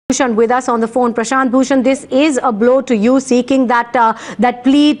Bhushan with us on the phone. Prashant Bhushan, this is a blow to you, seeking that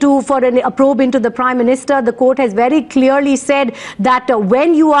plea for a probe into the Prime Minister. The court has very clearly said that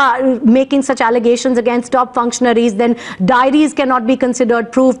when you are making such allegations against top functionaries, then diaries cannot be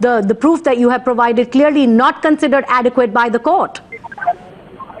considered proof. The proof that you have provided clearly not considered adequate by the court.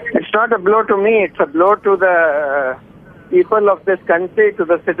 It's not a blow to me. It's a blow to the people of this country, to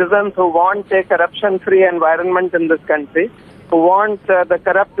the citizens who want a corruption-free environment in this country, who want the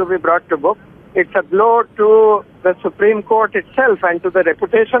corrupt to be brought to book. It's a blow to the Supreme Court itself and to the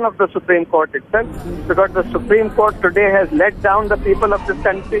reputation of the Supreme Court itself, because the Supreme Court today has let down the people of this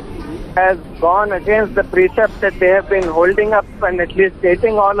country, has gone against the precepts that they have been holding up and at least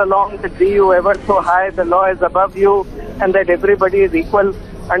stating all along that be you ever so high, the law is above you, and that everybody is equal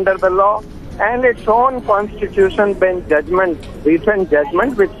under the law. And its own constitution bench judgment, recent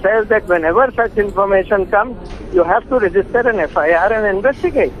judgment, which says that whenever such information comes, you have to register an FIR and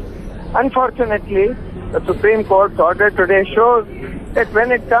investigate. Unfortunately, the Supreme Court's order today shows that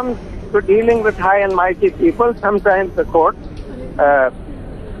when it comes to dealing with high and mighty people, sometimes the court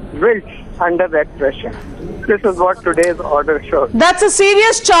wilts under that pressure. This is what today's order shows. That's a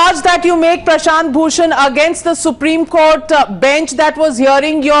serious charge that you make, Prashant Bhushan, against the Supreme Court bench that was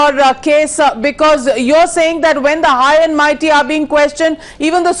hearing your case, because you're saying that when the high and mighty are being questioned,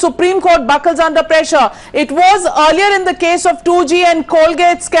 even the Supreme Court buckles under pressure. It was earlier in the case of 2G and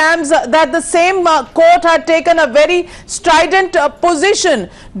Colgate scams that the same court had taken a very strident position.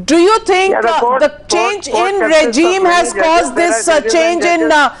 Do you think the change in regime has caused this change in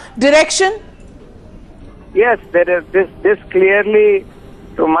direction? Yes, there is this clearly,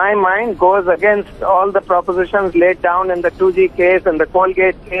 to my mind, goes against all the propositions laid down in the 2G case and the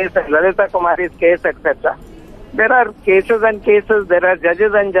Colgate case and Lalita Kumari's case, etc. There are cases and cases, there are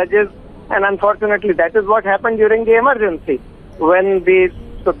judges and judges, and unfortunately that is what happened during the emergency, when the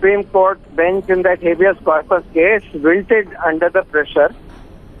Supreme Court bench in that habeas corpus case wilted under the pressure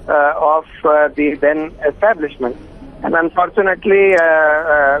of the then establishment. And unfortunately,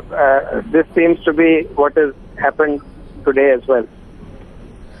 this seems to be what has happened today as well.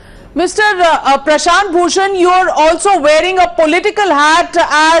 Mr. Prashant Bhushan, you're also wearing a political hat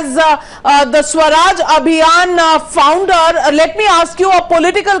as the Swaraj Abhiyan founder. Let me ask you a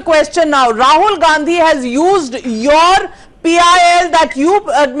political question now. Rahul Gandhi has used your PIL that you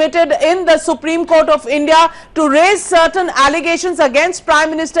admitted in the Supreme Court of India to raise certain allegations against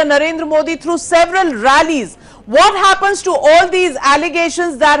Prime Minister Narendra Modi through several rallies. What happens to all these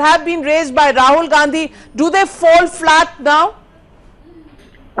allegations that have been raised by Rahul Gandhi? Do they fall flat now?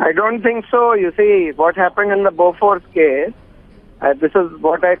 I don't think so. You see, what happened in the Bofors case, this is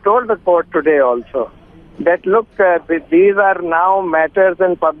what I told the court today also, that look, these are now matters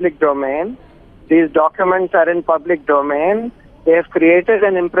in public domain. These documents are in public domain. They have created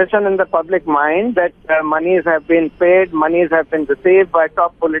an impression in the public mind that monies have been paid, monies have been received by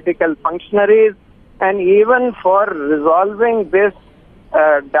top political functionaries. And even for resolving this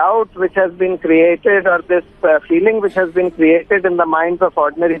doubt which has been created, or this feeling which has been created in the minds of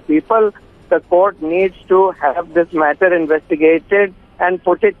ordinary people, the court needs to have this matter investigated and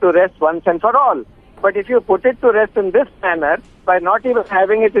put it to rest once and for all. But if you put it to rest in this manner, by not even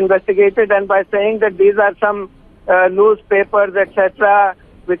having it investigated and by saying that these are some loose papers, etc.,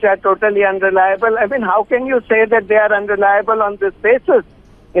 which are totally unreliable, I mean, how can you say that they are unreliable on this basis?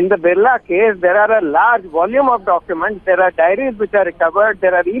 In the Birla case, there are a large volume of documents. There are diaries which are recovered.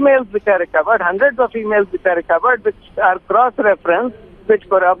 There are emails which are recovered, hundreds of emails which are recovered, which are cross-referenced, which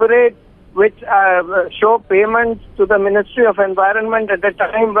corroborate, which show payments to the Ministry of Environment at the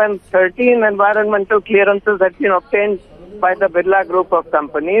time when 13 environmental clearances had been obtained by the Birla Group of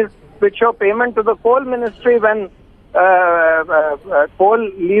companies, which show payment to the Coal Ministry when coal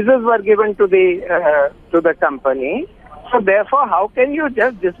leases were given to the company. So therefore, how can you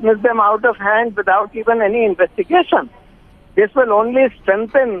just dismiss them out of hand without even any investigation? This will only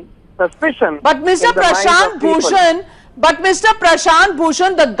strengthen suspicion. But Mr. Prashant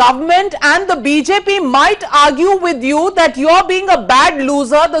Bhushan, the government and the BJP might argue with you that you're being a bad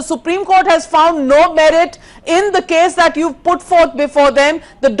loser. The Supreme Court has found no merit in the case that you've put forth before them.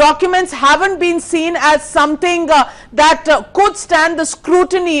 The documents haven't been seen as something that could stand the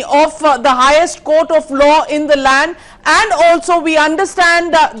scrutiny of the highest court of law in the land. And also we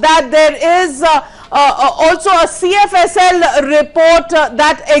understand that there is also a CFSL report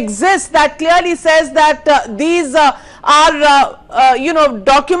that exists that clearly says that these are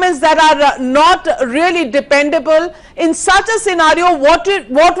documents that are not really dependable. In such a scenario, what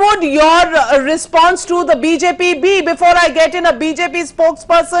would your response to the BJP be, before I get in a BJP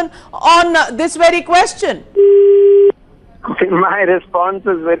spokesperson on this very question? My response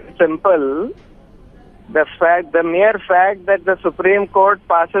is very simple. The mere fact that the Supreme Court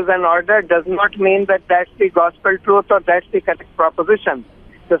passes an order does not mean that that's the gospel truth or that's the correct proposition.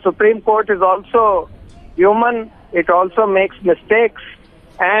 The Supreme Court is also human. It also makes mistakes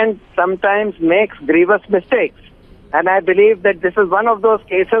and sometimes makes grievous mistakes. And I believe that this is one of those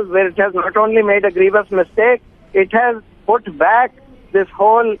cases where it has not only made a grievous mistake, it has put back this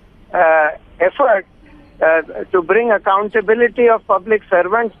whole effort to bring accountability of public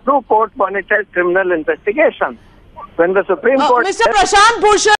servants through court-monitored criminal investigation. When the Supreme Court... Mr. Prashant Bhushan,